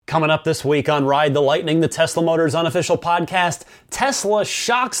Coming up this week on Ride the Lightning, the Tesla Motors unofficial podcast, Tesla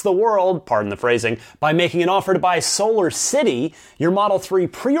shocks the world, pardon the phrasing, by making an offer to buy SolarCity. Your Model 3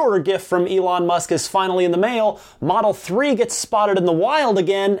 pre-order gift from Elon Musk is finally in the mail. Model 3 gets spotted in the wild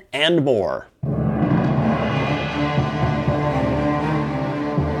again, and more.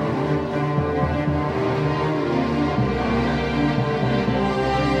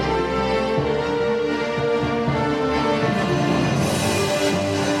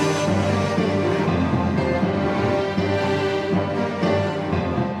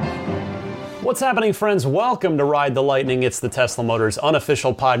 What's happening, friends? Welcome to Ride the Lightning. It's the Tesla Motors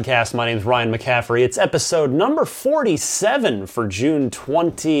unofficial podcast. My name's Ryan McCaffrey. It's episode number 47 for June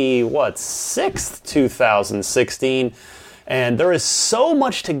 6th, 2016. And there is so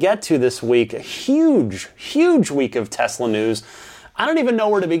much to get to this week. A huge week of Tesla news. I don't even know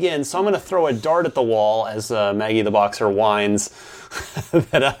where to begin, so I'm going to throw a dart at the wall as Maggie the Boxer whines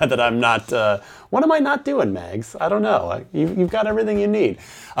that I'm not... what am I not doing, Mags? I don't know. You've got everything you need.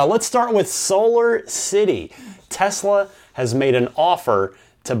 Let's start with SolarCity. Tesla has made an offer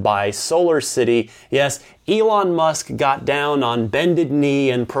to buy SolarCity. Yes, Elon Musk got down on bended knee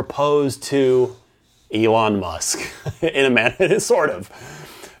and proposed to Elon Musk. In a manner, sort of.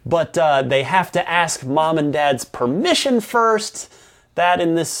 But they have to ask mom and dad's permission first. That,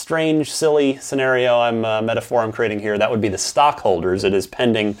 in this strange, silly scenario, metaphor I'm creating here, that would be the stockholders. It is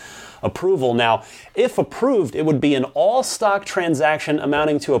pending approval. Now, if approved, it would be an all-stock transaction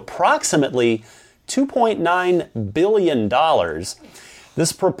amounting to approximately $2.9 billion.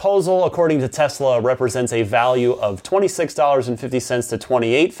 This proposal, according to Tesla, represents a value of $26.50 to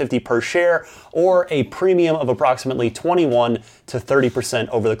 $28.50 per share, or a premium of approximately 21 to 30%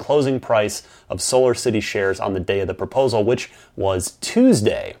 over the closing price of SolarCity shares on the day of the proposal, which was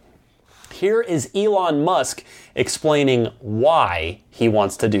Tuesday. Here is Elon Musk explaining why he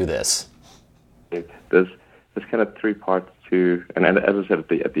wants to do this. There's kind of three parts to, and as I said at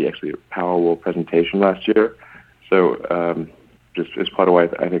the actually Powerwall presentation last year. So just as part of why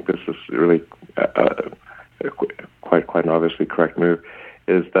I think this is really quite an obviously correct move,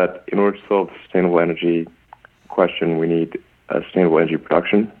 is that in order to solve the sustainable energy question, we need sustainable energy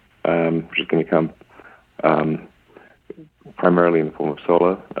production, which is going to come primarily in the form of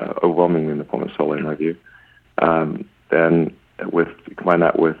solar, overwhelmingly in the form of solar, in my view. Then combine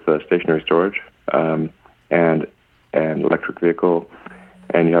that with stationary storage and electric vehicle,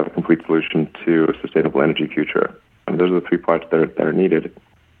 and you have a complete solution to a sustainable energy future. And those are the three parts that are needed.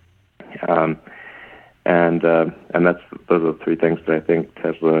 And those are the three things that I think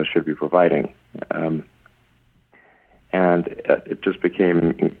Tesla should be providing. And it just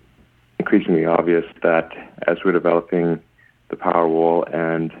became increasingly obvious that as we're developing the Powerwall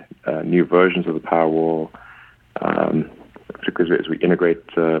and new versions of the Powerwall, particularly as we integrate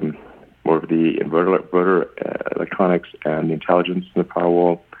more of the inverter electronics and the intelligence in the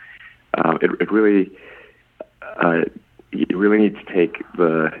Powerwall, you really need to take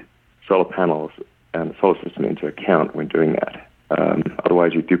the solar panels and the solar system into account when doing that.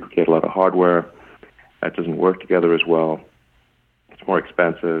 Otherwise, you duplicate a lot of hardware. That doesn't work together as well. It's more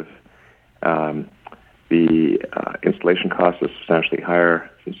expensive. The installation cost is substantially higher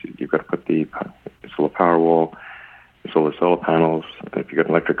since you've got to put the solar Powerwall, install the solar panels. If you've got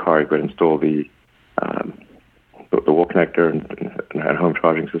an electric car, you've got to install the wall connector and home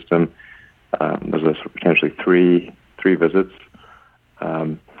charging system. There's potentially three visits.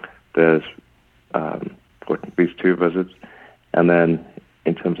 There's at least two visits. And then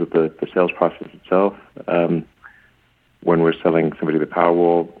in terms of the sales process itself, when we're selling somebody the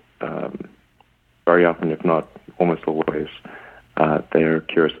Powerwall, very often, if not almost always, they're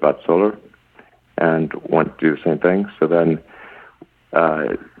curious about solar and want to do the same thing. So then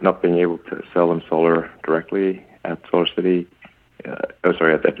not being able to sell them solar directly at SolarCity,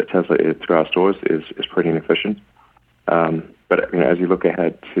 at Tesla through our stores is pretty inefficient. But as you look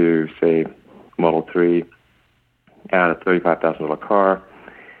ahead to, say, Model 3 at a $35,000 car,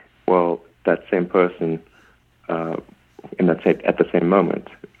 well, that same person at the same moment,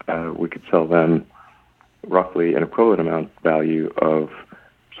 we could sell them roughly an equivalent amount value of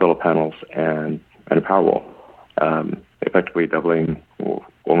solar panels and a Powerwall, effectively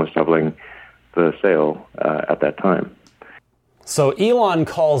almost doubling the sale at that time. So Elon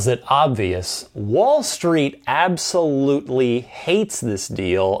calls it obvious. Wall Street absolutely hates this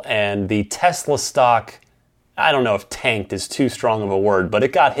deal, and the Tesla stock, I don't know if tanked is too strong of a word, but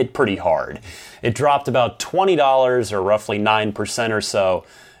it got hit pretty hard. It dropped about $20 or roughly 9% or so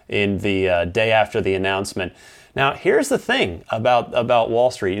in the day after the announcement. Now, here's the thing about Wall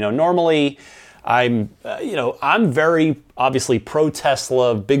Street. Normally I'm very obviously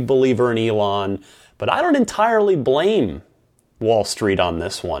pro-Tesla, big believer in Elon, but I don't entirely blame Wall Street on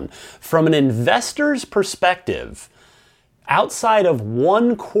this one. From an investor's perspective, outside of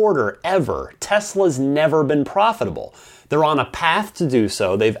one quarter ever, Tesla's never been profitable. They're on a path to do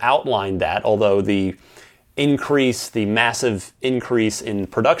so. They've outlined that, although the massive increase in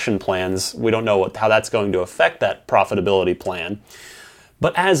production plans, we don't know how that's going to affect that profitability plan.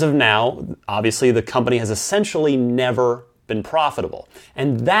 But as of now, obviously the company has essentially never been profitable.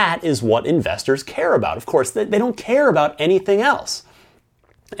 And that is what investors care about. Of course, they don't care about anything else.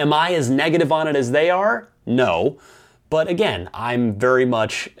 Am I as negative on it as they are? No. But again, I'm very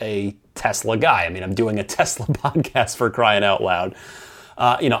much a Tesla guy. I mean, I'm doing a Tesla podcast, for crying out loud.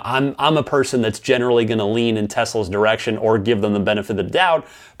 I'm a person that's generally going to lean in Tesla's direction or give them the benefit of the doubt,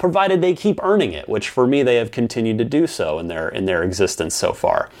 provided they keep earning it, which for me, they have continued to do so in their existence so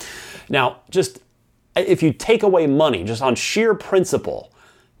far. Now, just if you take away money, just on sheer principle,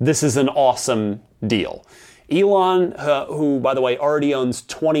 this is an awesome deal. Elon, who, by the way, already owns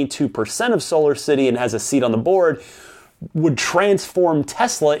 22% of SolarCity and has a seat on the board, would transform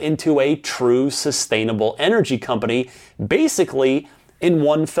Tesla into a true sustainable energy company, basically in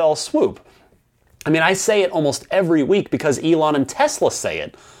one fell swoop. I mean, I say it almost every week because Elon and Tesla say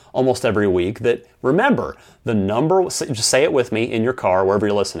it almost every week, that remember, just say it with me in your car, wherever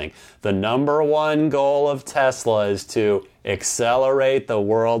you're listening, the number one goal of Tesla is to accelerate the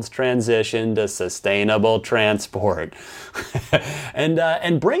world's transition to sustainable transport.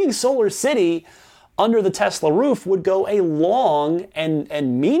 and bringing SolarCity under the Tesla roof would go a long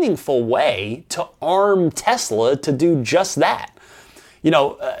and meaningful way to arm Tesla to do just that.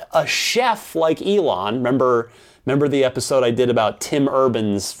 A chef like Elon, remember the episode I did about Tim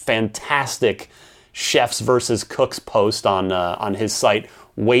Urban's fantastic chefs versus cooks post on his site,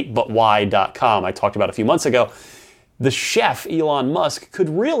 waitbutwhy.com. I talked about a few months ago. The chef, Elon Musk, could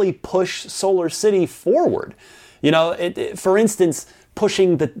really push SolarCity forward. For instance,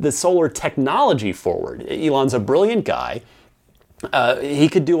 pushing the solar technology forward. Elon's a brilliant guy. He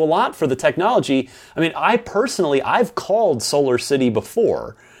could do a lot for the technology. I mean, I've called SolarCity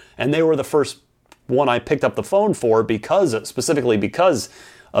before, and they were the first one I picked up the phone for specifically because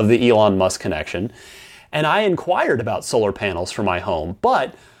of the Elon Musk connection. And I inquired about solar panels for my home.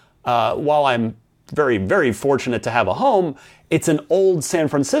 But while I'm very, very fortunate to have a home, it's an old San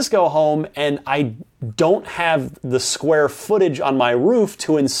Francisco home, and I don't have the square footage on my roof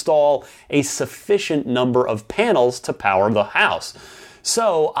to install a sufficient number of panels to power the house.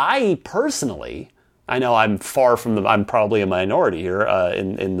 So I know I'm I'm probably a minority here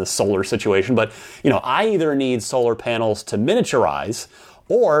in the solar situation, but I either need solar panels to miniaturize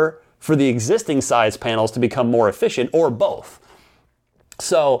or for the existing size panels to become more efficient, or both.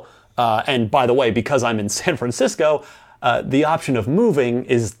 So, and by the way, because I'm in San Francisco, the option of moving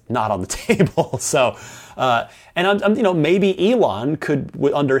is not on the table. So, and maybe Elon could,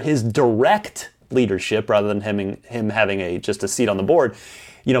 under his direct leadership, rather than him having just a seat on the board,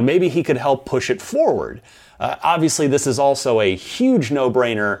 maybe he could help push it forward. Obviously, this is also a huge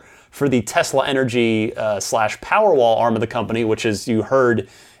no-brainer for the Tesla Energy / Powerwall arm of the company, which, as you heard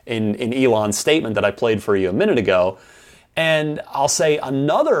in Elon's statement that I played for you a minute ago. And I'll say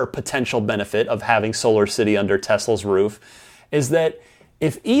another potential benefit of having SolarCity under Tesla's roof is that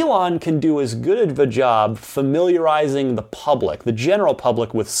if Elon can do as good of a job familiarizing the general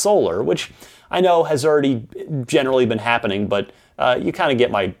public with solar, which I know has already generally been happening, but you kind of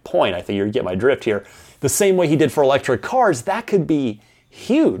get my point. I think you get my drift here. The same way he did for electric cars, that could be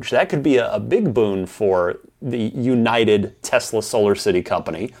huge. That could be a big boon for the united Tesla SolarCity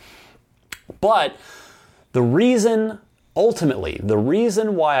company. But the reason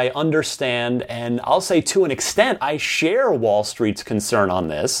why I understand, and I'll say to an extent I share Wall Street's concern on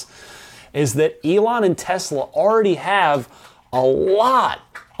this, is that Elon and Tesla already have a lot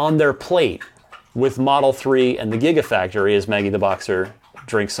on their plate with Model 3 and the Gigafactory, as Maggie the Boxer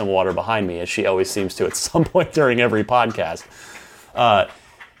drinks some water behind me, as she always seems to at some point during every podcast.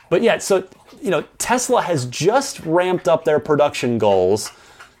 But yeah, so, Tesla has just ramped up their production goals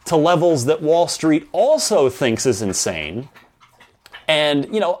to levels that Wall Street also thinks is insane. And,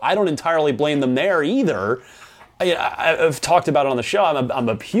 I don't entirely blame them there either. I've talked about it on the show. I'm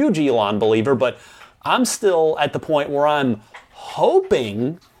a huge Elon believer, but I'm still at the point where I'm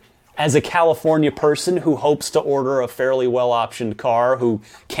hoping, as a California person who hopes to order a fairly well-optioned car, who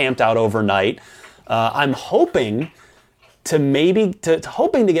camped out overnight, I'm hoping to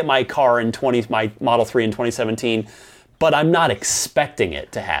get my car my Model 3 in 2017, but I'm not expecting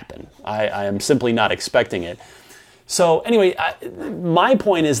it to happen. I am simply not expecting it. So anyway, my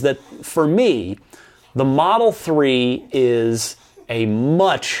point is that for me, the Model 3 is a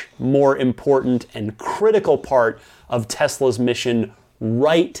much more important and critical part of Tesla's mission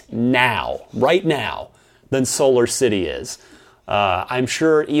right now, than SolarCity is. I'm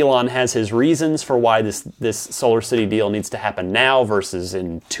sure Elon has his reasons for why this SolarCity deal needs to happen now versus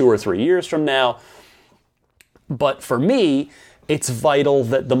in 2 or 3 years from now. But for me, it's vital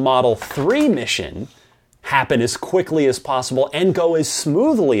that the Model 3 mission happen as quickly as possible and go as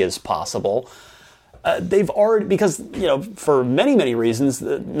smoothly as possible. They've already, because, for many, many reasons,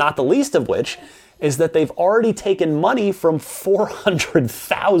 not the least of which is that they've already taken money from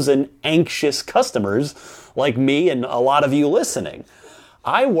 400,000 anxious customers like me and a lot of you listening.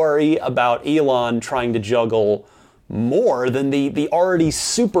 I worry about Elon trying to juggle more than the already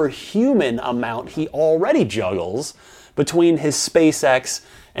superhuman amount he already juggles between his SpaceX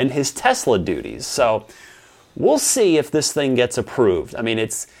and his Tesla duties. So we'll see if this thing gets approved. I mean,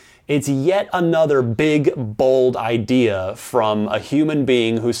 it's yet another big, bold idea from a human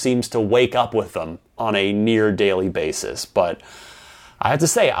being who seems to wake up with them on a near daily basis. But I have to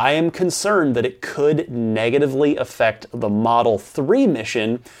say, I am concerned that it could negatively affect the Model 3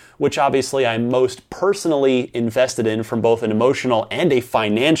 mission, which obviously I'm most personally invested in from both an emotional and a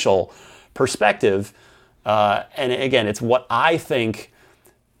financial perspective. And again, it's what I think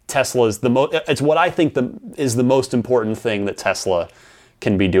is the most important thing that Tesla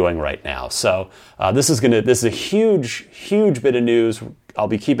can be doing right now. So this is a huge, huge bit of news. I'll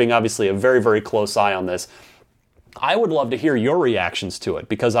be keeping obviously a very, very close eye on this. I would love to hear your reactions to it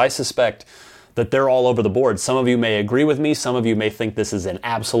because I suspect that they're all over the board. Some of you may agree with me. Some of you may think this is an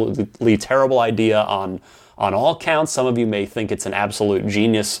absolutely terrible idea on all counts. Some of you may think it's an absolute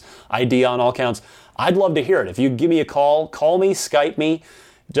genius idea on all counts. I'd love to hear it. If you give me a call me, Skype me,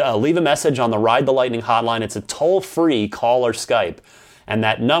 leave a message on the Ride the Lightning hotline. It's a toll-free call or Skype. And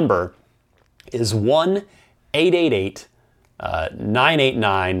that number is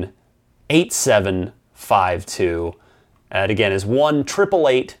 1-888-989-8752. And again, is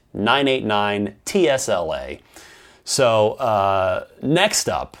 1-888-989-TSLA. So next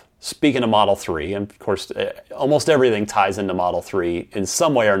up, speaking of Model 3, and of course, almost everything ties into Model 3 in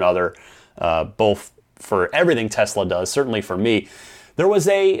some way or another, both for everything Tesla does, certainly for me. There was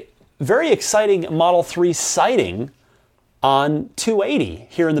a very exciting Model 3 sighting on 280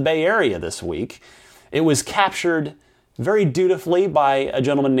 here in the Bay Area this week. It was captured very dutifully by a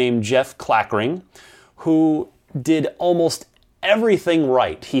gentleman named Jeff Clackering, who did almost everything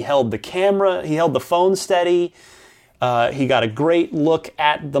right. He held the camera, he held the phone steady, he got a great look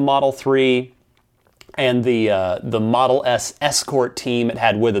at the Model 3 and the Model S escort team it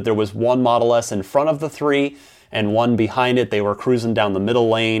had with it. There was one Model S in front of the 3 and one behind it. They were cruising down the middle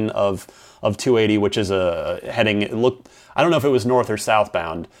lane of 280, which is I don't know if it was north or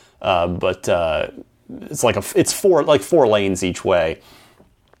southbound, but it's four lanes each way.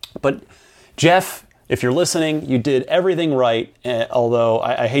 But Jeff, if you're listening, you did everything right. Although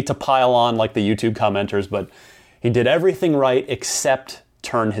I hate to pile on like the YouTube commenters, but he did everything right except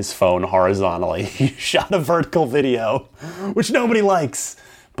turn his phone horizontally. He shot a vertical video, which nobody likes.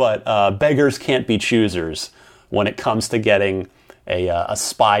 But beggars can't be choosers when it comes to getting a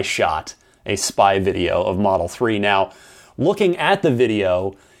spy shot, a spy video of Model 3. Now, looking at the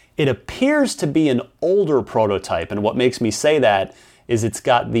video, it appears to be an older prototype, and what makes me say that is it's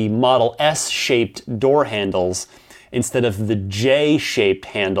got the Model S-shaped door handles instead of the J-shaped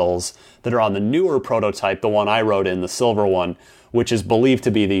handles that are on the newer prototype, the one I rode in, the silver one, which is believed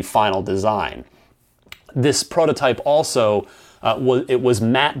to be the final design. This prototype also, was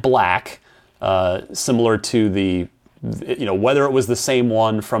matte black, similar to whether it was the same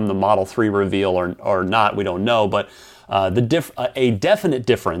one from the Model 3 reveal or not, we don't know, but a definite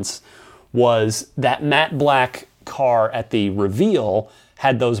difference was that matte black car at the reveal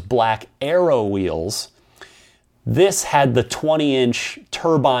had those black Aero wheels. This had the 20-inch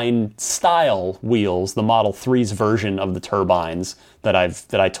turbine style wheels, the Model 3's version of the turbines that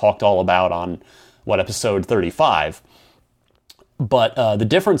I talked all about on episode 35. But the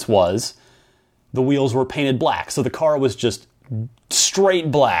difference was the wheels were painted black, so the car was just straight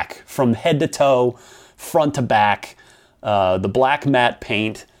black from head to toe, front to back. The black matte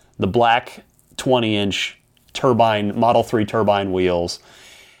paint, the black 20-inch Model 3 turbine wheels,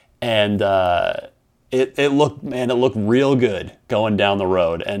 and it looked real good going down the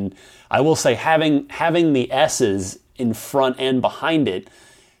road. And I will say, having the S's in front and behind it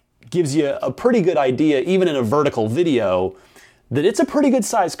gives you a pretty good idea, even in a vertical video, that it's a pretty good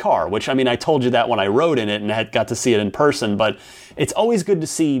sized car, which, I mean, I told you that when I rode in it and had got to see it in person, but it's always good to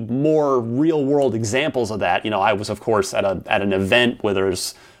see more real world examples of that. You know, I was, of course, at an event where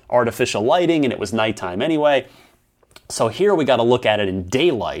there's artificial lighting and it was nighttime anyway. So here we got to look at it in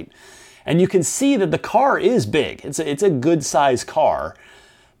daylight. And you can see that the car is big. It's a good sized car.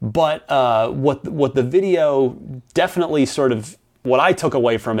 But what the video definitely sort of, what I took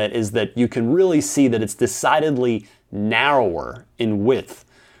away from it is that you can really see that it's decidedly narrower in width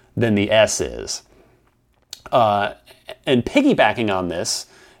than the S is. And piggybacking on this,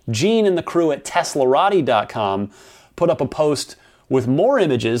 Gene and the crew at TeslaRati.com put up a post with more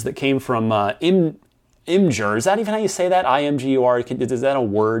images that came from Imgur. Is that even how you say that? I-M-G-U-R? Is that a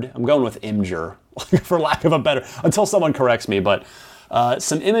word? I'm going with Imgur, for lack of a better, until someone corrects me. But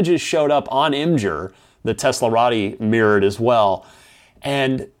some images showed up on Imgur that TeslaRati mirrored as well.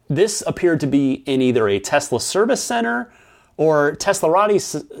 And this appeared to be in either a Tesla service center, or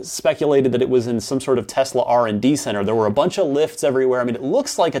TeslaRati speculated that it was in some sort of Tesla R&D center. There were a bunch of lifts everywhere. I mean, it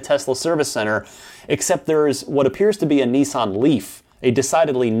looks like a Tesla service center, except there's what appears to be a Nissan Leaf, a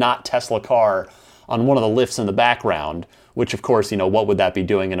decidedly not Tesla car, on one of the lifts in the background, which, of course, you know, what would that be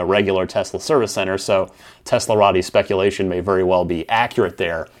doing in a regular Tesla service center? So TeslaRati's speculation may very well be accurate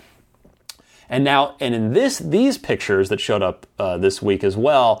there. And in these pictures that showed up this week as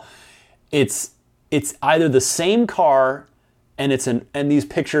well, it's either the same car, and these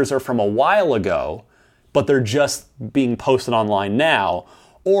pictures are from a while ago, but they're just being posted online now,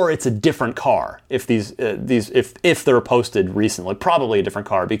 or it's a different car. If they're posted recently, probably a different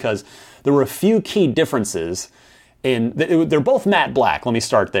car, because there were a few key differences. They're both matte black. Let me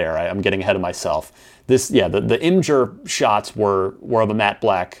start there. I'm getting ahead of myself. The Imgur shots were of a matte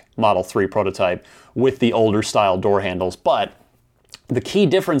black Model 3 prototype with the older style door handles, but the key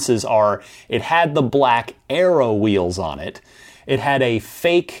differences are it had the black Aero wheels on it. It had a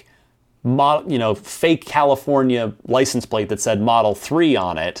fake California license plate that said Model 3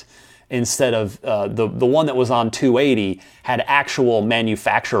 on it, instead of the one that was on 280 had actual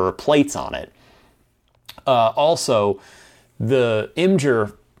manufacturer plates on it. Also, the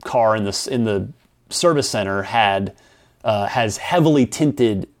Imgur car in the service center has heavily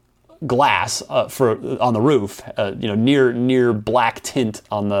tinted glass on the roof, near black tint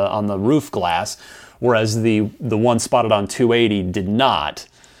on the roof glass, whereas the one spotted on 280 did not.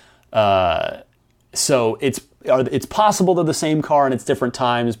 So it's possible they're the same car and it's different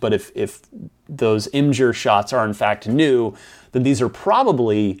times, but if those Imgur shots are in fact new, then these are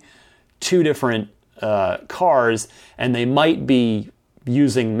probably two different cars, and they might be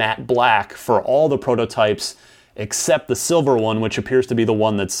using matte black for all the prototypes except the silver one, which appears to be the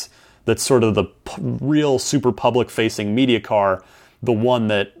one that's sort of the real super public-facing media car, the one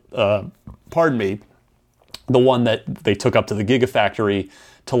that, the one that they took up to the Gigafactory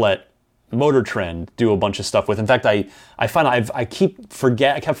to let Motor Trend do a bunch of stuff with. In fact, I kept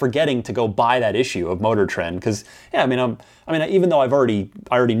forgetting to go buy that issue of Motor Trend, because even though I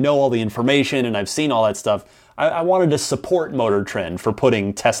already know all the information and I've seen all that stuff, I wanted to support Motor Trend for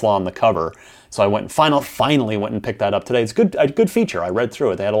putting Tesla on the cover. So I finally went and picked that up today. It's a good feature. I read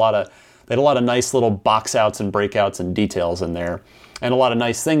through it. They had a lot of nice little box outs and breakouts and details in there, and a lot of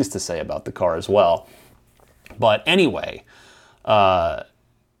nice things to say about the car as well. But anyway,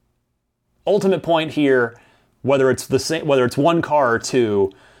 ultimate point here, whether it's one car or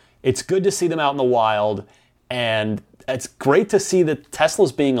two, it's good to see them out in the wild, and it's great to see that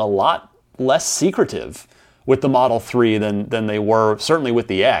Tesla's being a lot less secretive with the Model 3 than they were, certainly with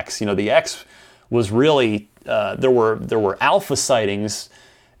the X. The X was really, there were alpha sightings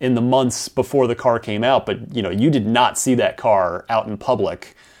in the months before the car came out, but you did not see that car out in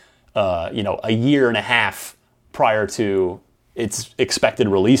public, a year and a half prior to its expected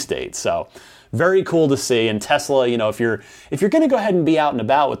release date. So very cool to see. And Tesla, if you're going to go ahead and be out and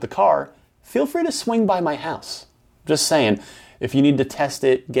about with the car, feel free to swing by my house. Just saying, if you need to test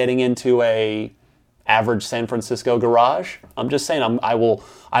it getting into a average San Francisco garage, I'm just saying I will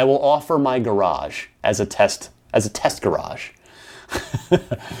offer my garage as a test garage.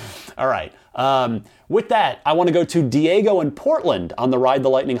 All right. With that, I want to go to Diego in Portland on the Ride the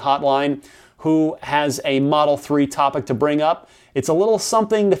Lightning hotline, who has a Model 3 topic to bring up. It's a little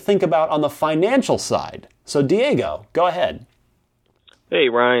something to think about on the financial side. So Diego, go ahead. Hey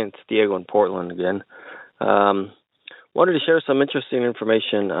Ryan, it's Diego in Portland again. Wanted to share some interesting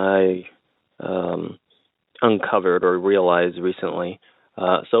information I uncovered or realized recently.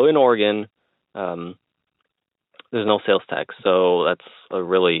 So in Oregon, there's no sales tax, so that's a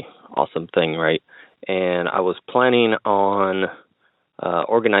really awesome thing, right? And I was planning on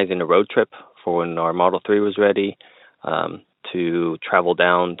organizing a road trip for when our Model 3 was ready, to travel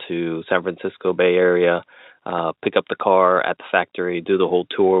down to San Francisco Bay Area, pick up the car at the factory, do the whole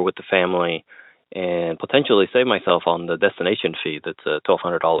tour with the family, and potentially save myself on the destination fee. That's a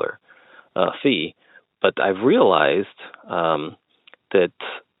 $1,200 fee. But I've realized that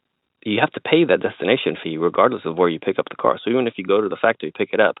you have to pay that destination fee regardless of where you pick up the car. So even if you go to the factory,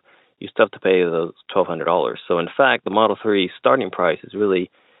 pick it up, you still have to pay those $1,200. So in fact, the Model 3 starting price is really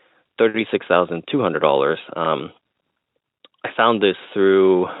 $36,200. I found this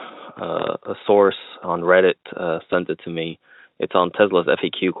through a source on Reddit sent it to me. It's on Tesla's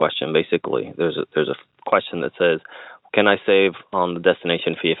FAQ question. Basically, there's a question that says, "Can I save on the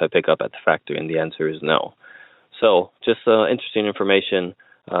destination fee if I pick up at the factory?" And the answer is no. So just interesting information.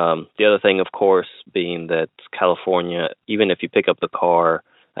 The other thing, of course, being that California, even if you pick up the car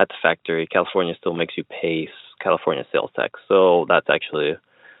at the factory, California still makes you pay California sales tax. So that's actually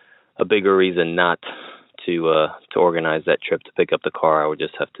a bigger reason not to organize that trip to pick up the car. I would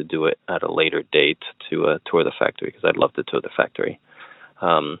just have to do it at a later date to tour the factory, because I'd love to tour the factory.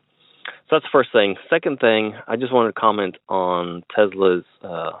 So that's the first thing. Second thing, I just wanted to comment on Tesla's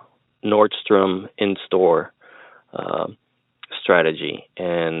Nordstrom in-store strategy.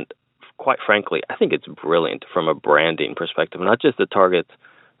 And quite frankly, I think it's brilliant from a branding perspective, not just to target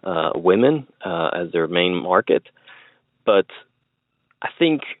women as their main market, but I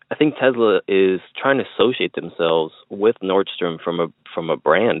think Tesla is trying to associate themselves with Nordstrom from a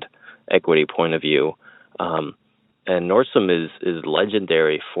brand equity point of view. And Nordstrom is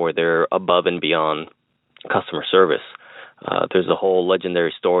legendary for their above and beyond customer service. There's a whole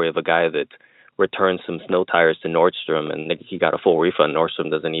legendary story of a guy that returned some snow tires to Nordstrom, and he got a full refund.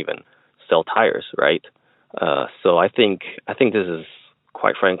 Nordstrom doesn't even sell tires, right? So I think this is,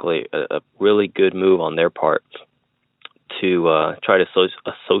 quite frankly, a really good move on their part to try to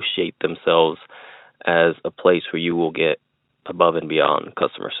associate themselves as a place where you will get above and beyond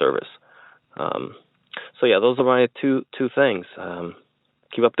customer service. So yeah, those are my two things.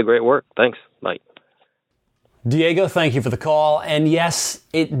 Keep up the great work. Thanks. Bye. Diego, thank you for the call. And yes,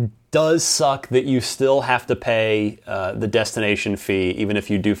 it does suck that you still have to pay the destination fee, even if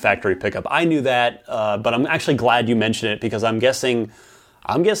you do factory pickup. I knew that, but I'm actually glad you mentioned it, because I'm guessing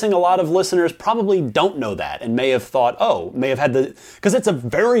a lot of listeners probably don't know that and may have thought, because it's a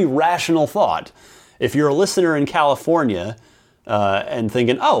very rational thought. If you're a listener in California and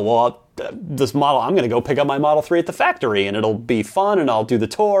thinking, this model, I'm going to go pick up my Model 3 at the factory and it'll be fun and I'll do the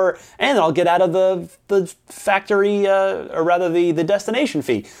tour and I'll get out of the factory, or rather the destination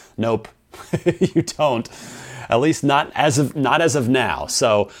fee. Nope, you don't. At least not as of now.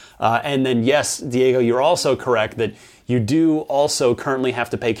 So, and then yes, Diego, you're also correct that you do also currently have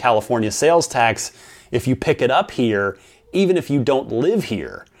to pay California sales tax if you pick it up here, even if you don't live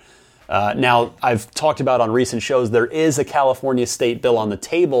here. Now, I've talked about on recent shows, there is a California state bill on the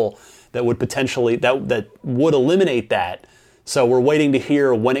table that would potentially, that would eliminate that. So we're waiting to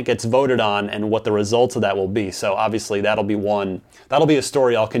hear when it gets voted on and what the results of that will be. So obviously that'll be a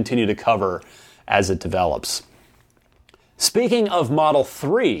story I'll continue to cover as it develops. Speaking of Model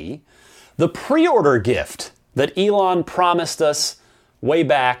 3, the pre-order gift that Elon promised us way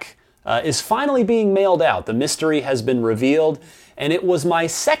back is finally being mailed out. The mystery has been revealed, and it was my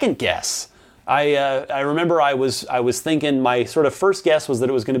second guess. I remember I was thinking, my sort of first guess was that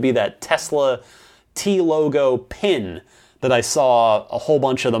it was going to be that Tesla T logo pin that I saw a whole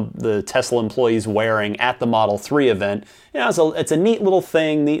bunch of the Tesla employees wearing at the Model 3 event. You know, it's a neat little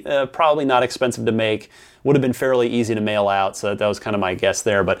thing, probably not expensive to make, would have been fairly easy to mail out, so that was kind of my guess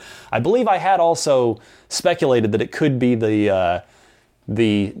there. But I believe I had also speculated that it could be the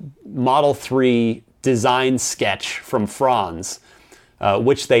Model 3 design sketch from Franz,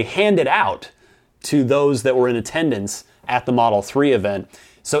 which they handed out to those that were in attendance at the Model 3 event.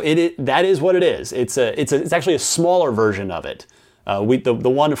 So that is what it is. It's actually a smaller version of it. The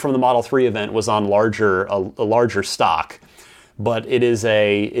one from the Model 3 event was on a larger stock, but it is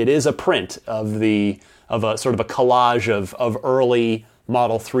a print of a sort of a collage of early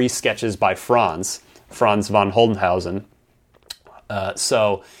Model 3 sketches by Franz von Holdenhausen.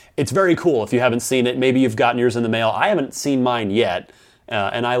 So it's very cool. If you haven't seen it, maybe you've gotten yours in the mail. I haven't seen mine yet.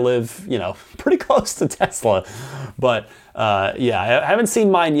 And I live, pretty close to Tesla. But, I haven't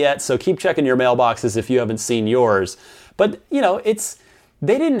seen mine yet, so keep checking your mailboxes if you haven't seen yours. But,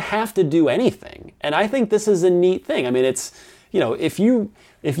 they didn't have to do anything. And I think this is a neat thing. I mean, it's, if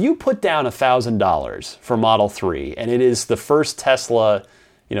you put down $1,000 for Model 3, and it is the first Tesla,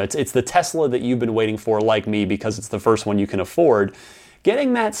 it's the Tesla that you've been waiting for, like me, because it's the first one you can afford,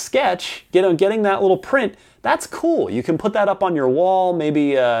 getting that sketch, getting that little print, that's cool. You can put that up on your wall,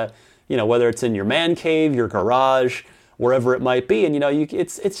 maybe, whether it's in your man cave, your garage, wherever it might be. And,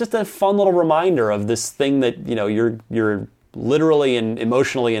 it's just a fun little reminder of this thing that, you're literally and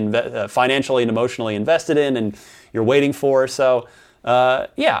emotionally, financially and emotionally invested in, and you're waiting for. So,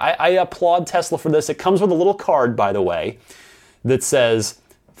 I applaud Tesla for this. It comes with a little card, by the way, that says,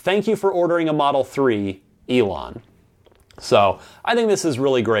 "Thank you for ordering a Model 3, Elon." So I think this is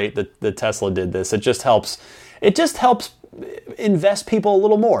really great that Tesla did this. It just helps invest people a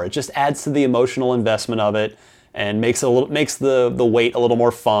little more. It just adds to the emotional investment of it, and makes the wait a little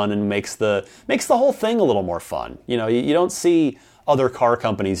more fun, and makes the whole thing a little more fun. You don't see other car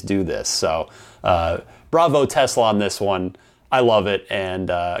companies do this. So bravo Tesla on this one. I love it. And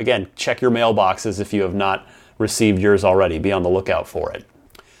again, check your mailboxes if you have not received yours already. Be on the lookout for it.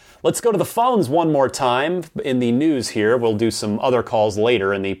 Let's go to the phones one more time in the news here. We'll do some other calls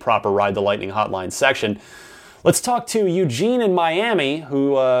later in the proper Ride the Lightning hotline section. Let's talk to Eugene in Miami,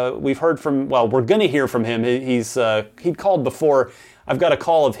 who we've heard from. Well, we're going to hear from him. He'd called before. I've got a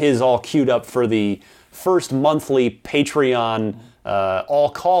call of his all queued up for the first monthly Patreon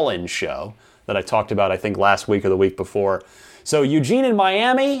all call-in show that I talked about, I think, last week or the week before. So Eugene in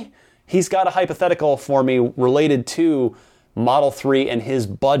Miami, he's got a hypothetical for me related to Model 3 and his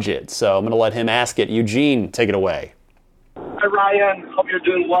budget. So I'm going to let him ask it. Eugene, take it away. Hi, Ryan. Hope you're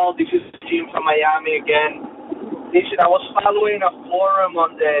doing well. This is Jim from Miami again. Listen, I was following a forum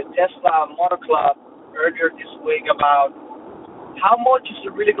on the Tesla Motor Club earlier this week about how much is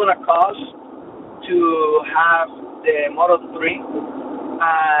it really going to cost to have the Model 3.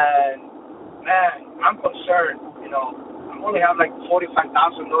 And, man, I'm concerned. I only have like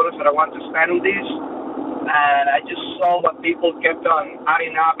 $45,000 that I want to spend on this. And I just saw what people kept on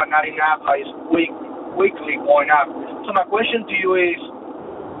adding up, how it's weekly going up. So my question to you is,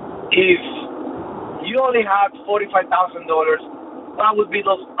 if you only had $45,000, what would be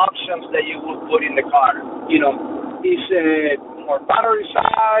those options that you would put in the car? Is it more battery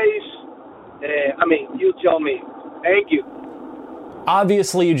size? You tell me. Thank you.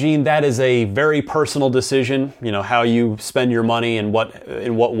 Obviously, Eugene, that is a very personal decision. How you spend your money and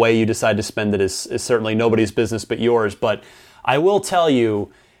in what way you decide to spend it is certainly nobody's business but yours. But I will tell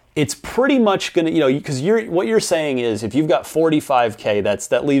you, it's pretty much going to, because what you're saying is if you've got $45K,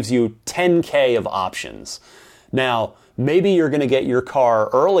 that leaves you $10K of options. Now, maybe you're going to get your car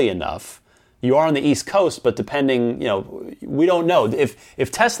early enough. You are on the East Coast, but depending, we don't know.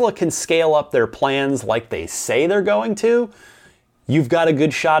 If Tesla can scale up their plans like they say they're going to, you've got a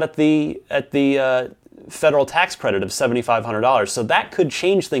good shot at the federal tax credit of $7,500. So that could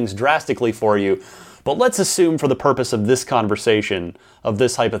change things drastically for you. But let's assume for the purpose of this conversation, of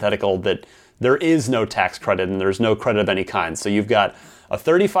this hypothetical, that there is no tax credit and there's no credit of any kind. So you've got a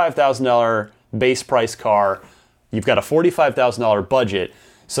 $35,000 base price car, you've got a $45,000 budget,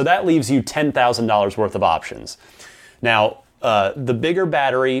 so that leaves you $10,000 worth of options. Now, the bigger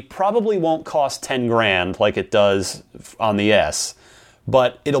battery probably won't cost 10 grand like it does on the S,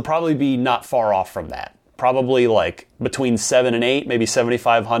 but it'll probably be not far off from that. Probably like between 7 and 8, maybe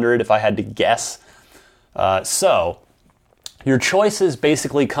 7,500 if I had to guess. So your choices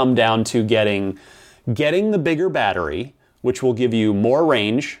basically come down to getting the bigger battery, which will give you more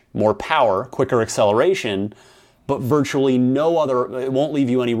range, more power, quicker acceleration, but virtually it won't leave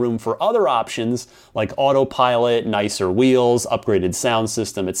you any room for other options like autopilot, nicer wheels, upgraded sound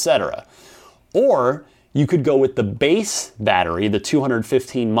system, etc. Or you could go with the base battery, the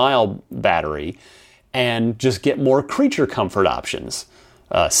 215-mile battery, and just get more creature comfort options.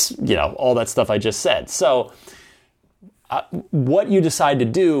 All that stuff I just said. So what you decide to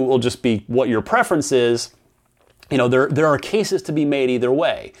do will just be what your preference is. There are cases to be made either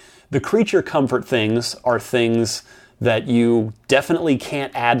way. The creature comfort things are things that you definitely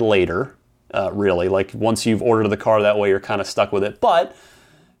can't add later, really. Like once you've ordered the car that way, you're kind of stuck with it. But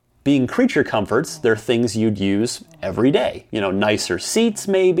being creature comforts, they're things you'd use every day. Nicer seats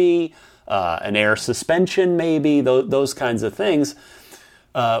maybe, an air suspension maybe, those kinds of things.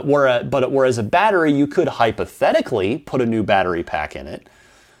 Whereas a battery, you could hypothetically put a new battery pack in it,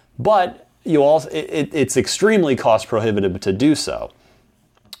 but it's extremely cost prohibitive to do so.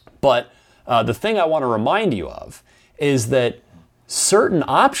 But the thing I want to remind you of is that certain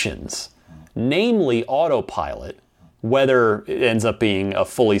options, namely autopilot, whether it ends up being a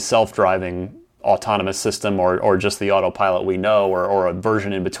fully self-driving autonomous system or just the autopilot we know or a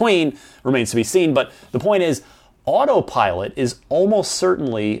version in between, remains to be seen. But the point is, autopilot is almost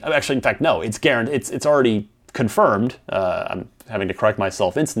certainly, actually, in fact, no, it's guaranteed. It's already confirmed. I'm having to correct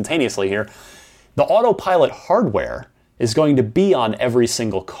myself instantaneously here. The autopilot hardware is going to be on every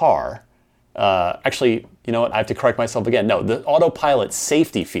single car. Actually, you know what? I have to correct myself again. No, the autopilot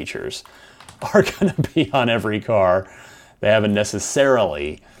safety features are going to be on every car. They haven't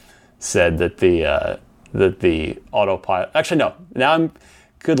necessarily said that the autopilot. Actually, no. Now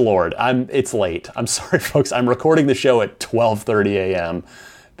good Lord, it's late. I'm sorry, folks. I'm recording the show at 12:30 a.m.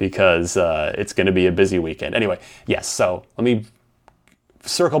 because it's going to be a busy weekend. Anyway, yes. So let me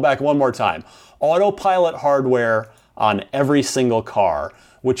circle back one more time. Autopilot hardware on every single car,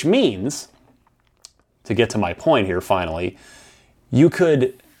 which means, to get to my point here finally, you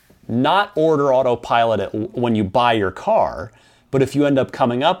could not order autopilot when you buy your car, but if you end up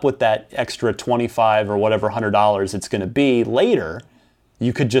coming up with that extra $25 or whatever $100 it's going to be later,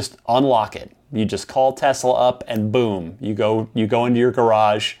 you could just unlock it. You just call Tesla up and boom, you go into your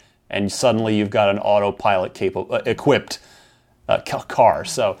garage and suddenly you've got an autopilot equipped car.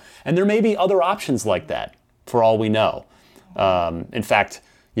 So, and there may be other options like that for all we know. In fact,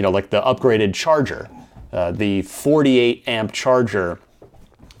 like the upgraded charger, the 48 amp charger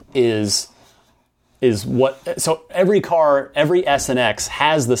is what, so every car, every S and X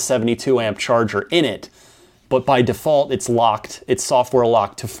has the 72 amp charger in it, but by default it's software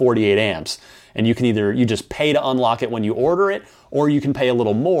locked to 48 amps. And you can you just pay to unlock it when you order it, or you can pay a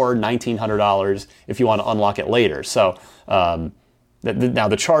little more, $1,900, if you want to unlock it later. So now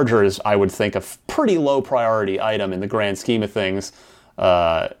the charger is, I would think, a pretty low priority item in the grand scheme of things,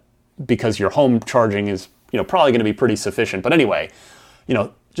 because your home charging is probably going to be pretty sufficient. But anyway,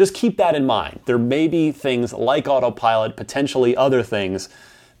 just keep that in mind. There may be things like autopilot, potentially other things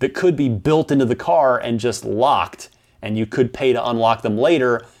that could be built into the car and just locked, and you could pay to unlock them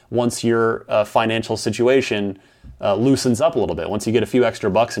later once your financial situation loosens up a little bit, once you get a few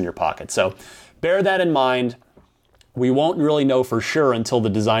extra bucks in your pocket. So bear that in mind. We won't really know for sure until the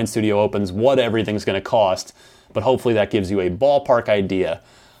design studio opens what everything's going to cost, but hopefully that gives you a ballpark idea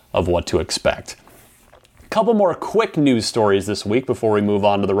of what to expect. Couple more quick news stories this week before we move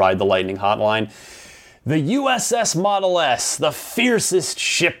on to the Ride the Lightning hotline. The USS Model S, the fiercest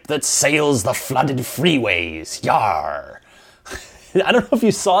ship that sails the flooded freeways. Yar! I don't know if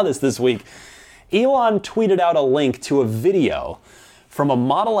you saw this week. Elon tweeted out a link to a video from a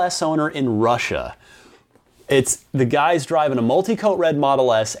Model S owner in Russia. It's the guy's driving a multi-coat red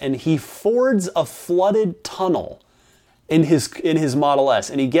Model S, and he fords a flooded tunnel in his Model S,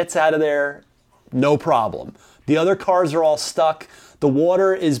 and he gets out of there. No problem. The other cars are all stuck. The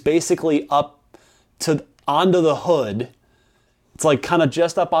water is basically onto the hood. It's like kind of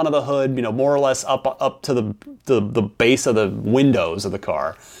just up onto the hood, more or less up to the base of the windows of the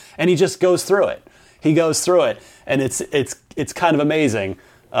car. And he just goes through it. He goes through it, and it's kind of amazing.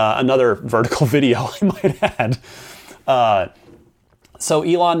 Another vertical video, I might add. So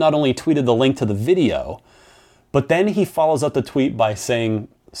Elon not only tweeted the link to the video, but then he follows up the tweet by saying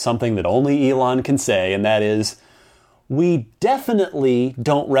something that only Elon can say, and that is, "We definitely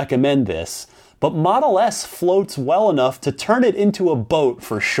don't recommend this, but Model S floats well enough to turn it into a boat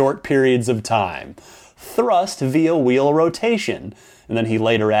for short periods of time. Thrust via wheel rotation." And then he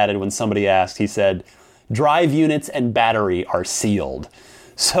later added, when somebody asked, he said, "Drive units and battery are sealed."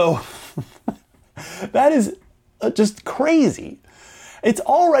 So that is just crazy. It's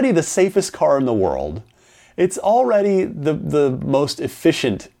already the safest car in the world. It's already the most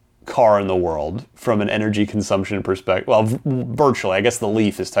efficient car in the world from an energy consumption perspective. Well, virtually. I guess the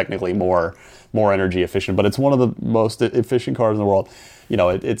Leaf is technically more energy efficient, but it's one of the most efficient cars in the world.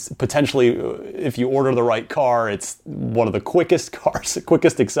 It's potentially, if you order the right car, it's one of the quickest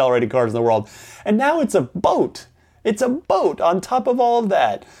accelerated cars in the world. And now it's a boat. It's a boat on top of all of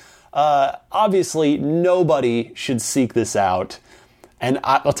that. Obviously, nobody should seek this out. And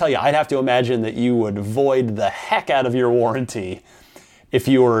I'll tell you, I'd have to imagine that you would void the heck out of your warranty if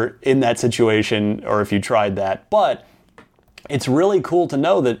you were in that situation or if you tried that. But it's really cool to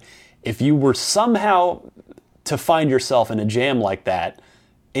know that if you were somehow to find yourself in a jam like that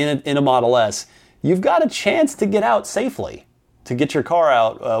in a Model S, you've got a chance to get out safely, to get your car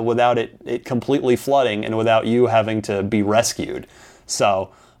out without it completely flooding and without you having to be rescued. So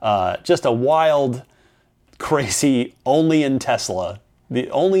just a wild, crazy, only in Tesla,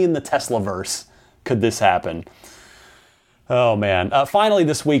 only in the Teslaverse could this happen. Oh man. Finally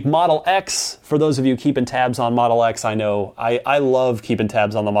this week, Model X. For those of you keeping tabs on Model X, I know I love keeping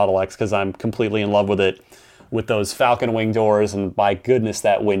tabs on the Model X because I'm completely in love with it, with those falcon wing doors, and by goodness,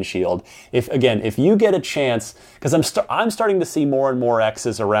 that windshield. If you get a chance, because I'm starting to see more and more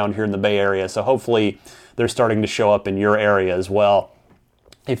X's around here in the Bay Area, so hopefully they're starting to show up in your area as well.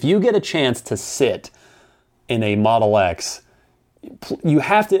 If you get a chance to sit in a Model X, you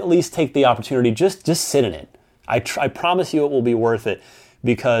have to at least take the opportunity, just sit in it. I promise you it will be worth it,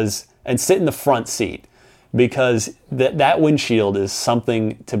 and sit in the front seat, because that windshield is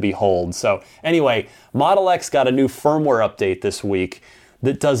something to behold. So anyway, Model X got a new firmware update this week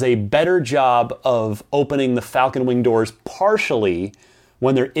that does a better job of opening the Falcon Wing doors partially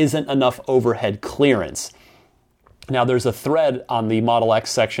when there isn't enough overhead clearance. Now, there's a thread on the Model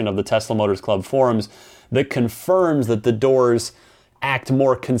X section of the Tesla Motors Club forums that confirms that the doors act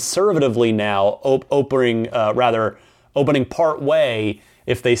more conservatively now, opening part way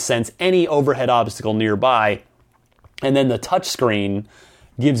if they sense any overhead obstacle nearby. And then the touchscreen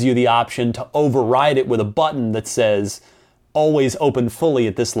gives you the option to override it with a button that says, always open fully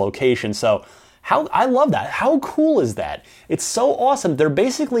at this location. So I love that. How cool is that? It's so awesome. They're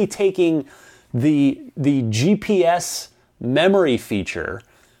basically taking the GPS memory feature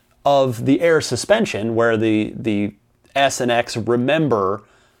of the air suspension, where the S and X remember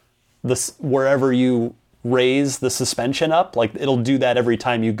wherever you raise the suspension up. Like, it'll do that every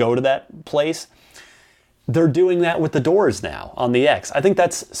time you go to that place. They're doing that with the doors now on the X. I think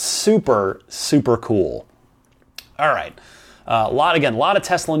that's super, super cool. All right. A lot of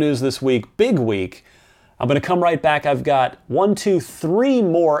Tesla news this week. Big week. I'm going to come right back. I've got 3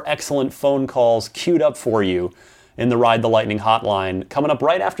 more excellent phone calls queued up for you in the Ride the Lightning hotline coming up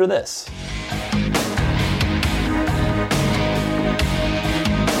right after this.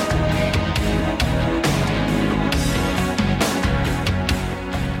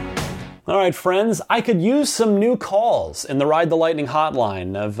 All right, friends, I could use some new calls in the Ride the Lightning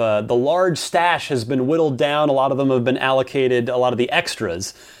hotline. The large stash has been whittled down. A lot of them have been allocated, a lot of the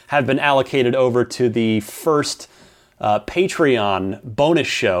extras have been allocated over to the first Patreon bonus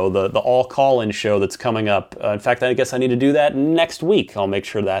show, the all call-in show that's coming up. In fact, I guess I need to do that next week. I'll make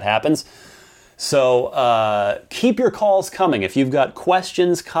sure that happens. So keep your calls coming. If you've got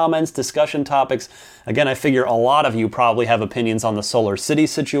questions, comments, discussion topics, again, I figure a lot of you probably have opinions on the SolarCity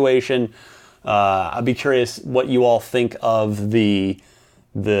situation. I'd be curious what you all think of the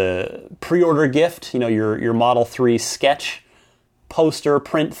pre-order gift, your Model 3 sketch poster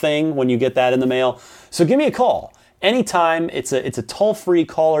print thing when you get that in the mail. So give me a call anytime. It's a toll-free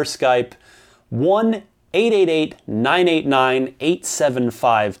call or Skype,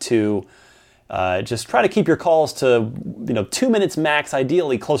 1-888-989-8752. Just try to keep your calls to 2 minutes max,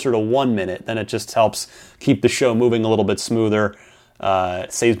 ideally closer to 1 minute. Then it just helps keep the show moving a little bit smoother.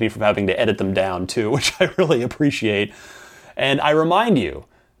 It saves me from having to edit them down too, which I really appreciate. And I remind you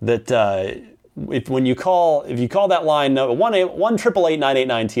that if you call that line,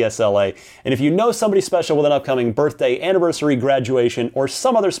 1-888-989-TSLA, and if you know somebody special with an upcoming birthday, anniversary, graduation, or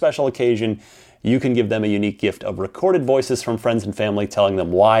some other special occasion, you can give them a unique gift of recorded voices from friends and family telling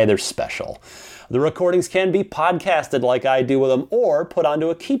them why they're special. The recordings can be podcasted like I do with them, or put onto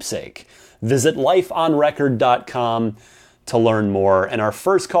a keepsake. Visit lifeonrecord.com to learn more. And our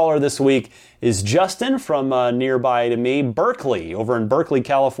first caller this week is Justin from nearby to me, Berkeley, over in Berkeley,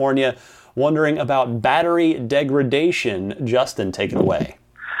 California, wondering about battery degradation. Justin, take it away.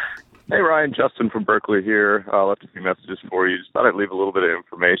 Hey, Ryan, Justin from Berkeley here. Left a few messages for you. Just thought I'd leave a little bit of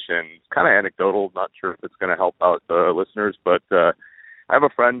information. It's kind of anecdotal. Not sure if it's going to help out the listeners, but I have a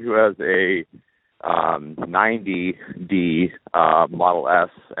friend who has a 90D Model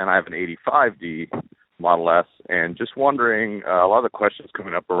S, and I have an 85D Model S, and just wondering, a lot of the questions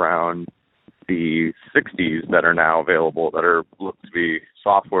coming up around the 60s that are now available that are look to be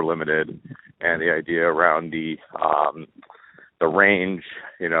software limited, and the idea around the range,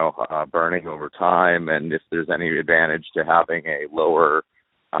 burning over time, and if there's any advantage to having a lower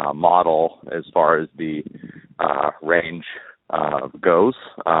model as far as the range goes.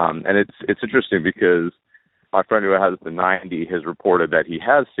 And it's interesting because my friend who has the 90 has reported that he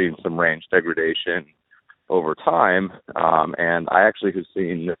has seen some range degradation over time, and I actually have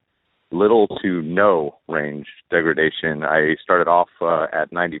seen little to no range degradation. I started off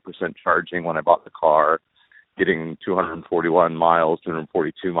at 90% charging when I bought the car, getting 241 miles,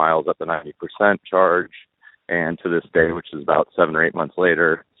 242 miles at the 90% charge, and to this day, which is about 7 or 8 months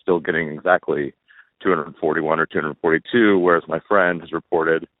later, still getting exactly 241 or 242, whereas my friend has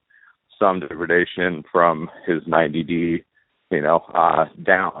reported some degradation from his 90D,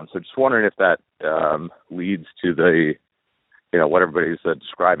 down. So just wondering if that leads to the, what everybody's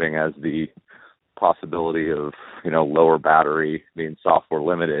describing as the possibility of, lower battery being software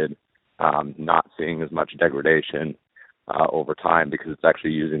limited, not seeing as much degradation over time because it's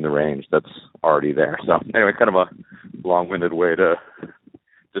actually using the range that's already there. So anyway, kind of a long-winded way to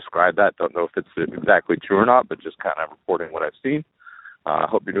describe that. Don't know if it's exactly true or not, but just kind of reporting what I've seen.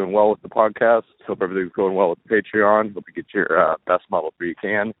 Hope you're doing well with the podcast. Hope everything's going well with Patreon. Hope you get your best Model 3 you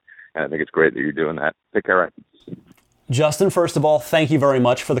can. And I think it's great that you're doing that. Take care, Ryan. Justin, first of all, thank you very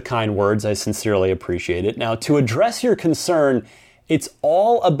much for the kind words. I sincerely appreciate it. Now, to address your concern, it's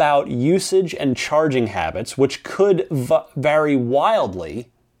all about usage and charging habits, which could vary wildly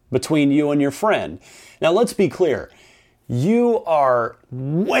between you and your friend. Now, let's be clear. You are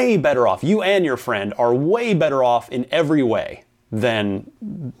way better off. You and your friend are way better off in every way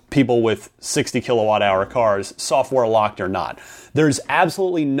than people with 60 kilowatt hour cars, software locked or not. There's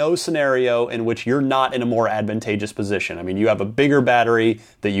absolutely no scenario in which you're not in a more advantageous position. I mean, you have a bigger battery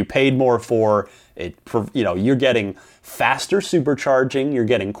that you paid more for. You're getting faster supercharging, you're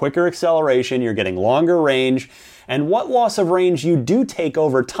getting quicker acceleration, you're getting longer range. And what loss of range you do take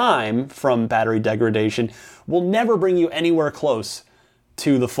over time from battery degradation will never bring you anywhere close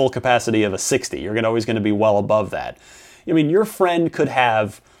to the full capacity of a 60. You're always going to be well above that. I mean, your friend could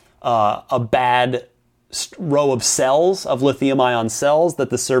have a bad row of cells, of lithium-ion cells that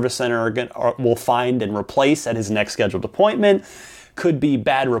the service center will find and replace at his next scheduled appointment. Could be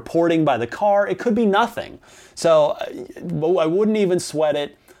bad reporting by the car. It could be nothing. So I wouldn't even sweat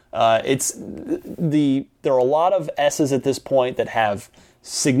it. There are a lot of S's at this point that have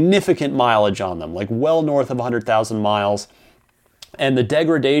significant mileage on them, like well north of 100,000 miles. And the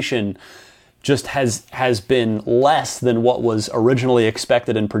degradation just has been less than what was originally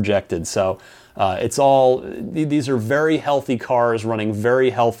expected and projected. So these are very healthy cars running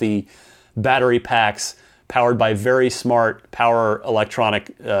very healthy battery packs powered by very smart power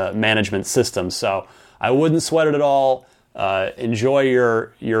electronic management systems. So I wouldn't sweat it at all. Enjoy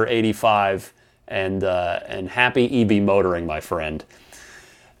your 85 and happy EV motoring, my friend.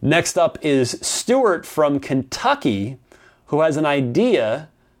 Next up is Stuart from Kentucky, who has an idea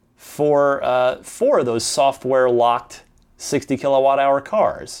for those software-locked 60 kilowatt-hour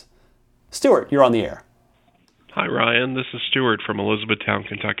cars. Stuart, you're on the air. Hi, Ryan. This is Stuart from Elizabethtown,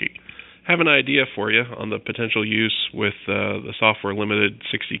 Kentucky. I have an idea for you on the potential use with the software-limited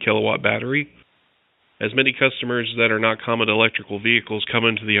 60 kilowatt battery. As many customers that are not common electrical vehicles come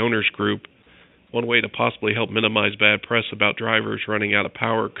into the owners group, one way to possibly help minimize bad press about drivers running out of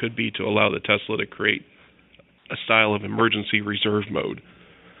power could be to allow the Tesla to create a style of emergency reserve mode.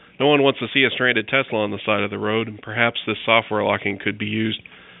 No one wants to see a stranded Tesla on the side of the road, and perhaps this software locking could be used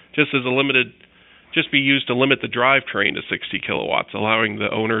to limit the drivetrain to 60 kilowatts, allowing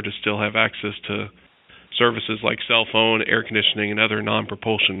the owner to still have access to services like cell phone, air conditioning, and other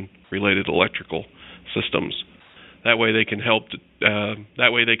non-propulsion related electrical systems. That way they could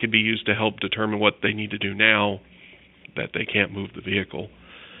be used to help determine what they need to do now that they can't move the vehicle.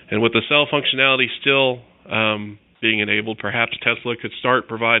 And with the cell functionality still being enabled, perhaps Tesla could start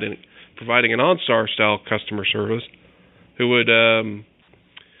providing an OnStar style customer service who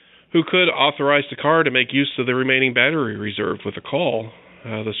could authorize the car to make use of the remaining battery reserve with a call.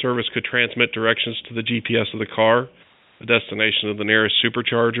 The service could transmit directions to the GPS of the car, a destination of the nearest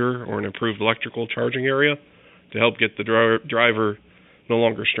supercharger, or an improved electrical charging area to help get the driver no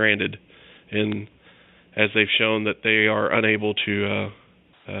longer stranded. And as they've shown that they are unable to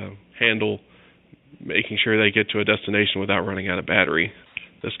handle making sure they get to a destination without running out of battery,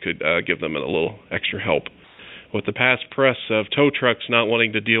 this could give them a little extra help. With the past press of tow trucks not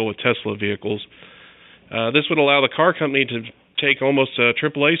wanting to deal with Tesla vehicles, this would allow the car company to take almost a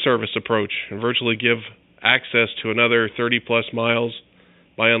AAA service approach and virtually give access to another 30-plus miles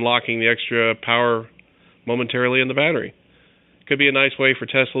by unlocking the extra power momentarily in the battery. It could be a nice way for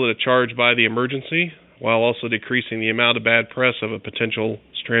Tesla to charge by the emergency while also decreasing the amount of bad press of a potential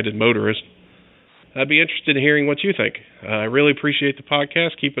stranded motorist. I'd be interested in hearing what you think. I really appreciate the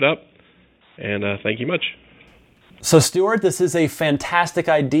podcast. Keep it up, and thank you much. So, Stuart, this is a fantastic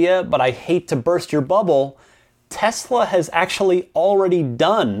idea, but I hate to burst your bubble. Tesla has actually already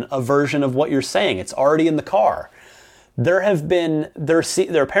done a version of what you're saying. It's already in the car. There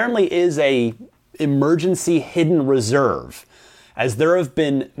apparently is a emergency hidden reserve, as there have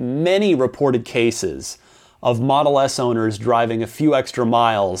been many reported cases of Model S owners driving a few extra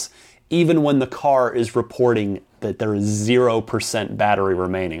miles even when the car is reporting that there is 0% battery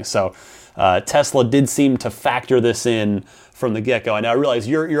remaining. So Tesla did seem to factor this in from the get-go. And I realize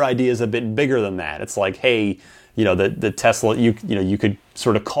your idea is a bit bigger than that. It's like, hey, the Tesla, you could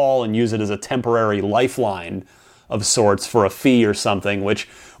sort of call and use it as a temporary lifeline of sorts for a fee or something, which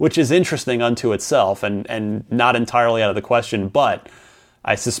is interesting unto itself and not entirely out of the question. But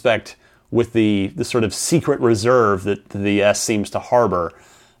I suspect with the sort of secret reserve that the S seems to harbor,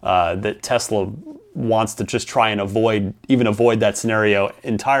 that Tesla wants to just try and avoid that scenario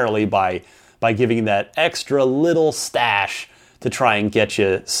entirely by giving that extra little stash to try and get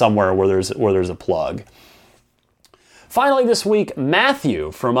you somewhere where there's a plug. Finally this week,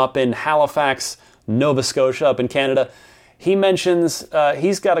 Matthew from up in Halifax, Nova Scotia up in Canada. He mentions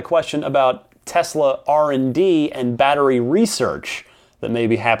he's got a question about Tesla R&D and battery research that may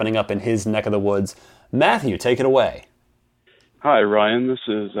be happening up in his neck of the woods. Matthew, take it away. Hi, Ryan. This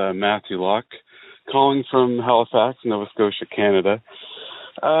is Matthew Locke, calling from Halifax, Nova Scotia, Canada.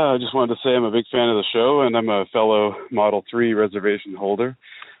 I just wanted to say I'm a big fan of the show, and I'm a fellow Model 3 reservation holder.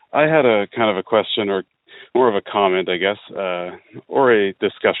 I had a kind of a question, or more of a comment, I guess, or a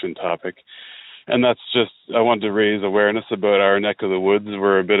discussion topic. And that's just, I wanted to raise awareness about our neck of the woods.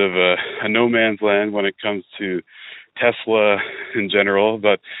 We're a bit of a no man's land when it comes to Tesla in general,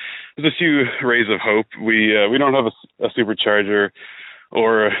 but there's a few rays of hope. We don't have a supercharger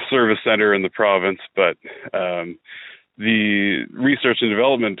or a service center in the province, but the research and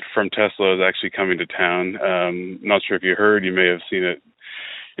development from Tesla is actually coming to town. Not sure if you heard, you may have seen it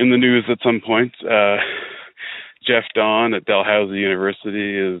in the news at some point. Jeff Dawn at Dalhousie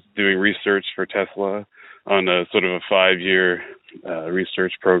University is doing research for Tesla on a sort of a 5-year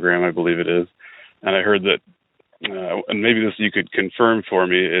research program, I believe it is. And I heard that, and maybe this you could confirm for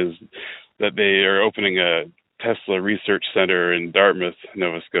me, is that they are opening a Tesla research center in Dartmouth,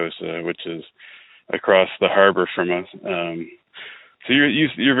 Nova Scotia, which is across the harbor from us. So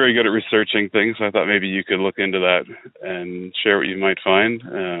you're very good at researching things. So I thought maybe you could look into that and share what you might find.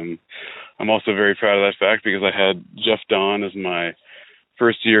 I'm also very proud of that fact because I had Jeff Dawn as my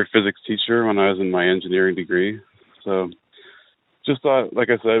first year physics teacher when I was in my engineering degree. So just thought, like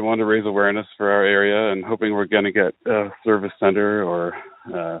I said, I wanted to raise awareness for our area and hoping we're going to get a service center or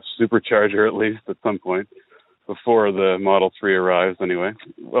a supercharger at least at some point before the Model 3 arrives anyway.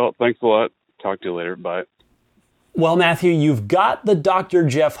 Well, thanks a lot. Talk to you later. Bye. Well, Matthew, you've got the Dr.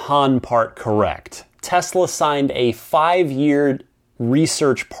 Jeff Hahn part correct. Tesla signed a 5-year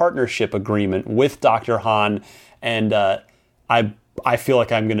research partnership agreement with Dr. Hahn, and I feel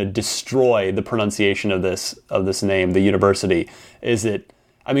like I'm going to destroy the pronunciation of this name, the university. Is it?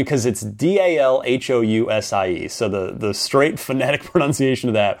 I mean, because it's Dalhousie. So the straight phonetic pronunciation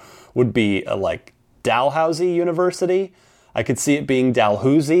of that would be like Dalhousie University. I could see it being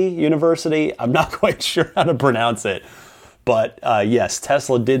Dalhousie University. I'm not quite sure how to pronounce it. But yes,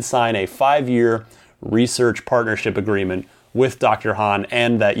 Tesla did sign a 5-year research partnership agreement with Dr. Hahn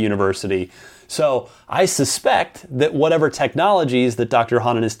and that university. So I suspect that whatever technologies that Dr.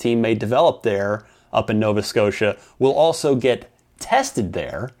 Hahn and his team may develop there up in Nova Scotia will also get tested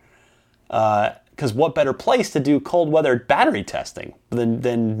there. Because what better place to do cold weather battery testing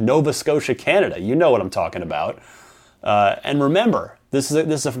than Nova Scotia, Canada? You know what I'm talking about. And remember, this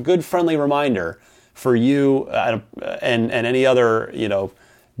is a good friendly reminder for you and any other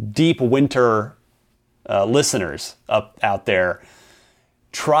deep winter listeners out there.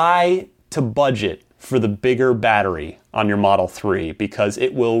 Try to budget for the bigger battery on your Model 3 because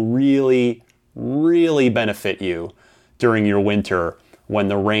it will really, really benefit you during your winter when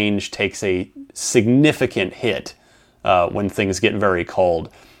the range takes a significant hit when things get very cold.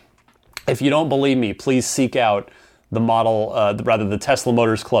 If you don't believe me, please seek out the Tesla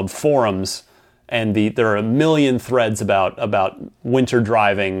Motors Club forums, and there are a million threads about winter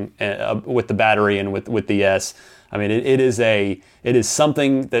driving with the battery and with the S. I mean, it is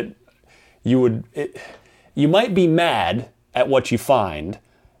something that you might be mad at what you find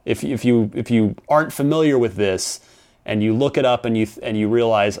if you aren't familiar with this, and you look it up and you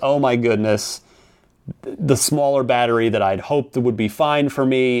realize, oh my goodness, the smaller battery that I'd hoped would be fine for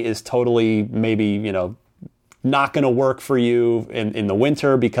me is totally maybe not going to work for you in the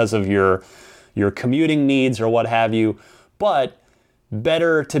winter because of your commuting needs or what have you. But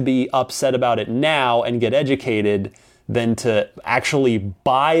better to be upset about it now and get educated than to actually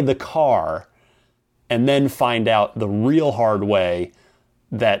buy the car and then find out the real hard way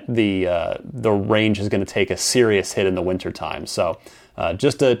that the range is going to take a serious hit in the wintertime. So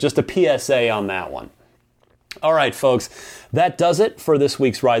just a PSA on that one. All right, folks, that does it for this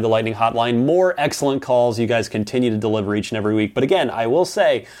week's Ride the Lightning Hotline. More excellent calls you guys continue to deliver each and every week. But again, I will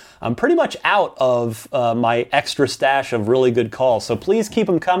say I'm pretty much out of my extra stash of really good calls. So please keep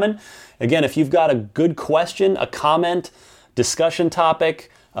them coming. Again, if you've got a good question, a comment, discussion topic,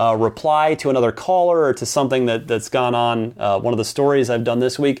 reply to another caller or to something that's gone on, one of the stories I've done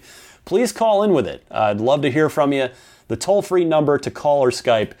this week, please call in with it. I'd love to hear from you. The toll-free number to call or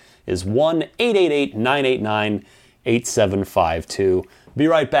Skype is 1-888-989-8752. Be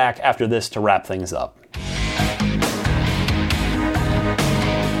right back after this to wrap things up.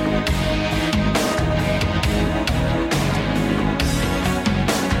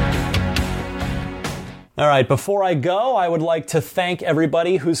 All right, before I go, I would like to thank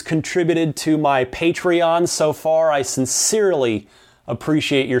everybody who's contributed to my Patreon so far. I sincerely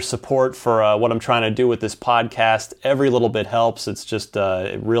appreciate your support for what I'm trying to do with this podcast. Every little bit helps. It's just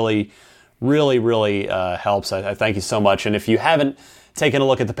it really, really, really helps. I thank you so much. And if you haven't taken a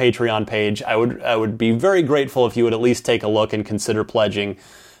look at the Patreon page, I would be very grateful if you would at least take a look and consider pledging.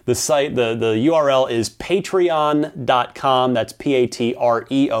 The site, the URL is patreon.com. That's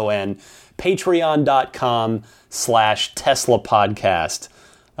Patreon. Patreon.com/Tesla Podcast.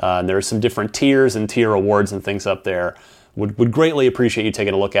 And there are some different tiers and tier awards and things up there. Would greatly appreciate you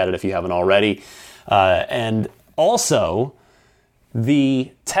taking a look at it if you haven't already. And also,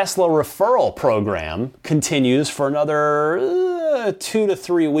 the Tesla referral program continues for another 2 to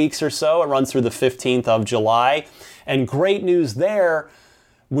 3 weeks or so. It runs through the 15th of July. And great news there,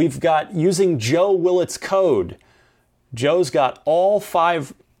 we've got, using Joe Willett's code, Joe's got all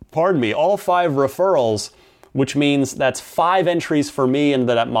five referrals, which means that's 5 entries for me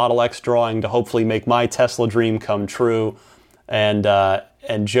into that Model X drawing to hopefully make my Tesla dream come true. And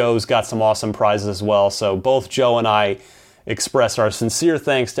Joe's got some awesome prizes as well. So both Joe and I express our sincere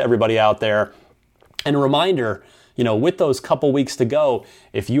thanks to everybody out there. And a reminder, with those couple weeks to go,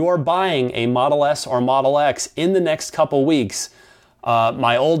 if you are buying a Model S or Model X in the next couple weeks,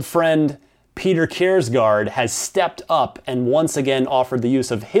 my old friend Peter Kiersgaard has stepped up and once again offered the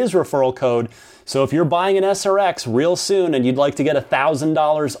use of his referral code. So if you're buying an S or X real soon and you'd like to get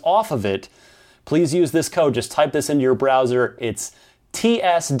 $1,000 off of it, please use this code. Just type this into your browser. It's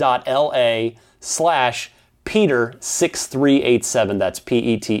ts.la/Peter6387. That's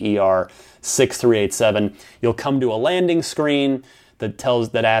PETER 6387. You'll come to a landing screen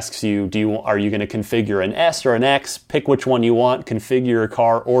that asks you, are you going to configure an S or an X? Pick which one you want, configure your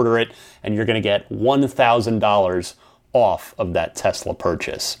car, order it, and you're going to get $1,000 off of that Tesla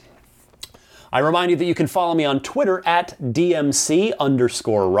purchase. I remind you that you can follow me on Twitter at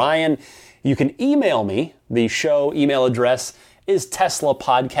DMC_Ryan. You can email me. The show email address is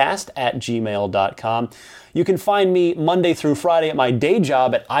teslapodcast@gmail.com. You can find me Monday through Friday at my day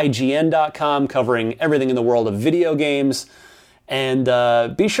job at IGN.com, covering everything in the world of video games. And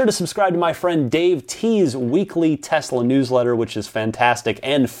be sure to subscribe to my friend Dave T's weekly Tesla newsletter, which is fantastic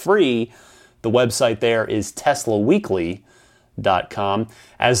and free. The website there is teslaweekly.com.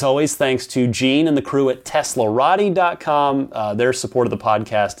 As always, thanks to Gene and the crew at teslarati.com. Their support of the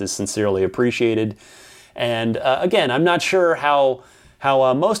podcast is sincerely appreciated. And again, I'm not sure how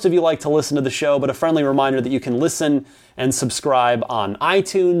most of you like to listen to the show, but a friendly reminder that you can listen and subscribe on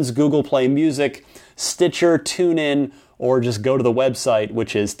iTunes, Google Play Music, Stitcher, TuneIn, or just go to the website,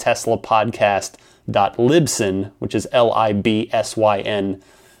 which is teslapodcast.libsyn, which is LIBSYN.com.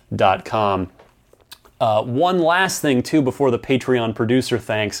 One last thing, too, before the Patreon producer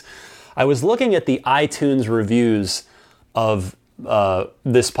thanks. I was looking at the iTunes reviews of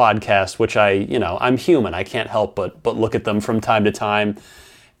this podcast, which I'm human. I can't help but look at them from time to time.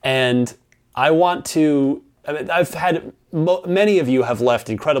 And I've had, many of you have left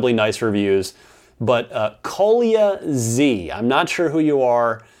incredibly nice reviews, but Colia Z, I'm not sure who you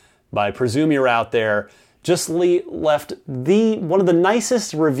are, but I presume you're out there, just left one of the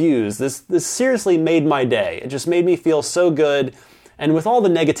nicest reviews. This seriously made my day. It just made me feel so good. And with all the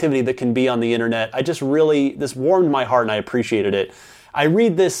negativity that can be on the internet, this warmed my heart and I appreciated it. I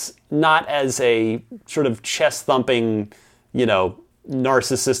read this not as a sort of chest-thumping,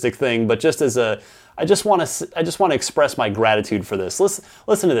 narcissistic thing, but just as I just want to express my gratitude for this.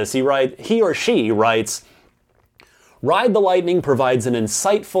 Listen to this. He or she writes, Ride the Lightning provides an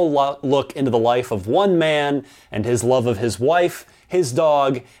insightful look into the life of one man and his love of his wife, his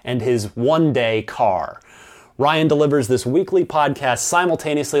dog, and his one-day car. Ryan delivers this weekly podcast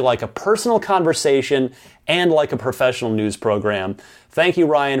simultaneously like a personal conversation and like a professional news program. Thank you,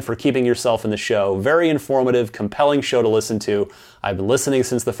 Ryan, for keeping yourself in the show. Very informative, compelling show to listen to. I've been listening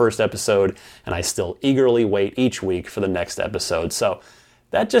since the first episode, and I still eagerly wait each week for the next episode. So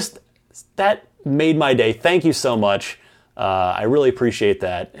that made my day. Thank you so much. I really appreciate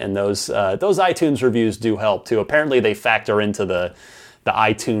that. And those iTunes reviews do help, too. Apparently, they factor into the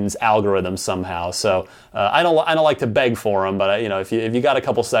iTunes algorithm somehow. So I don't like to beg for them, but if you got a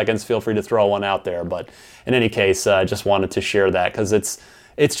couple seconds, feel free to throw one out there. But in any case, I just wanted to share that because it's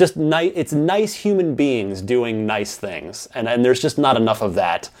just nice. It's nice human beings doing nice things, and there's just not enough of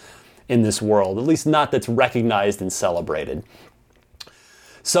that in this world. At least not that's recognized and celebrated.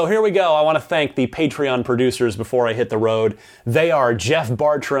 So here we go. I want to thank the Patreon producers before I hit the road. They are Jeff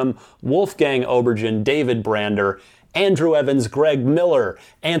Bartram, Wolfgang Obergen, David Brander, Andrew Evans, Greg Miller,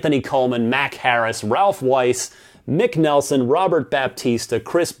 Anthony Coleman, Mac Harris, Ralph Weiss, Mick Nelson, Robert Baptista,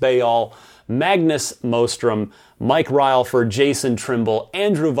 Chris Bayall, Magnus Mostrom, Mike Ryleford, Jason Trimble,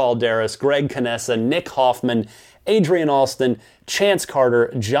 Andrew Valderas, Greg Canessa, Nick Hoffman, Adrian Alston, Chance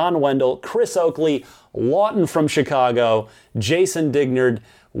Carter, John Wendell, Chris Oakley, Lawton from Chicago, Jason Dignard,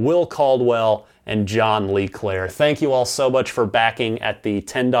 Will Caldwell, and John Lee Clare. Thank you all so much for backing at the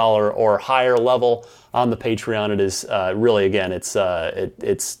 $10 or higher level on the Patreon. It is really, again, it's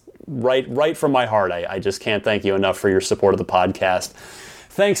right from my heart. I just can't thank you enough for your support of the podcast.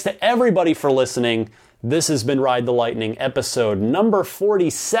 Thanks to everybody for listening. This has been Ride the Lightning, episode number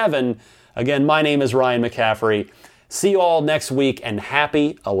 47. Again, my name is Ryan McCaffrey. See you all next week, and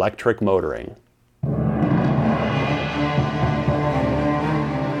happy electric motoring.